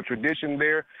great tradition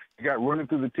there. You got Running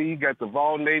Through the T. You got the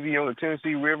Vol Navy on the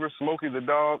Tennessee River. Smokey the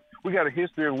Dog. We got a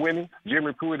history of winning.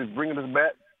 Jeremy Pruitt is bringing us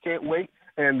back. Can't wait.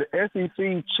 And the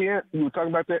SEC chant, you were talking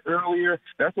about that earlier,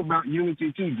 that's about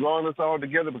unity, too, drawing us all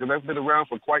together because that's been around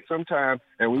for quite some time.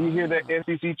 And when you hear that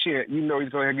SEC chant, you know he's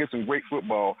going to get some great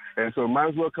football. And so might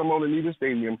as well come on to Neyland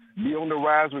Stadium, be on the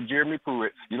rise with Jeremy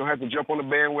Pruitt. You don't have to jump on the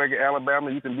bandwagon,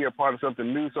 Alabama. You can be a part of something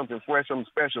new, something fresh, something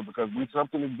special because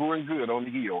something is brewing good on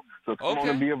the hill. So come on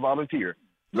and be a volunteer.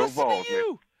 Go Vols,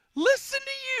 man. Listen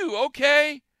to you,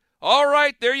 okay? All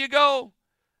right, there you go.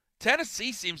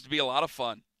 Tennessee seems to be a lot of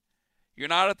fun. You're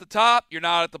not at the top. You're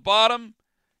not at the bottom.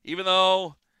 Even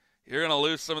though you're going to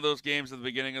lose some of those games at the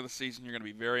beginning of the season, you're going to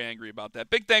be very angry about that.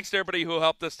 Big thanks to everybody who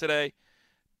helped us today.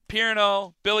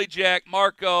 Pierno, Billy Jack,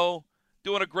 Marco,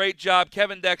 doing a great job.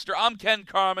 Kevin Dexter. I'm Ken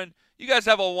Carman. You guys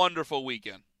have a wonderful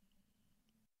weekend.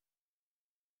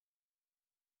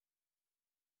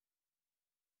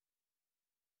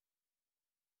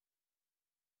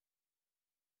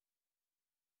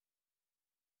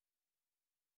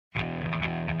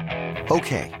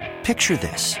 Okay, picture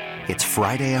this. It's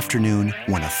Friday afternoon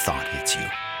when a thought hits you.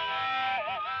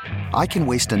 I can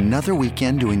waste another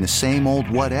weekend doing the same old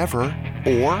whatever,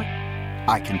 or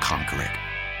I can conquer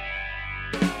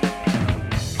it.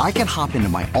 I can hop into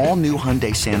my all-new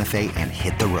Hyundai Santa Fe and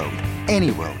hit the road.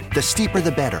 Any road. The steeper,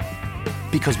 the better.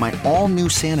 Because my all-new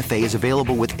Santa Fe is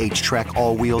available with H-Track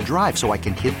all-wheel drive, so I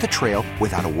can hit the trail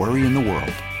without a worry in the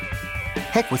world.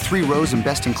 Heck, with 3 rows and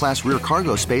best-in-class rear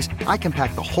cargo space, I can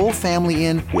pack the whole family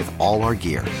in with all our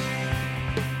gear.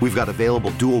 We've got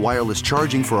available dual wireless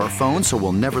charging for our phones, so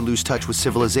we'll never lose touch with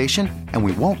civilization, and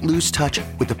we won't lose touch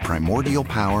with the primordial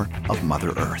power of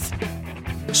Mother Earth.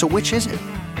 So which is it?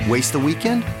 Waste the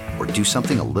weekend or do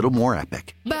something a little more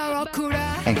epic?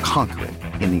 And conquer it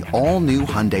in the all-new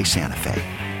Hyundai Santa Fe.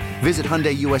 Visit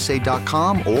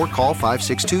HyundaiUSA.com or call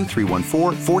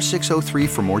 562-314-4603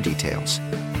 for more details.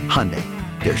 Hyundai,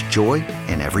 there's joy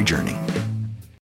in every journey.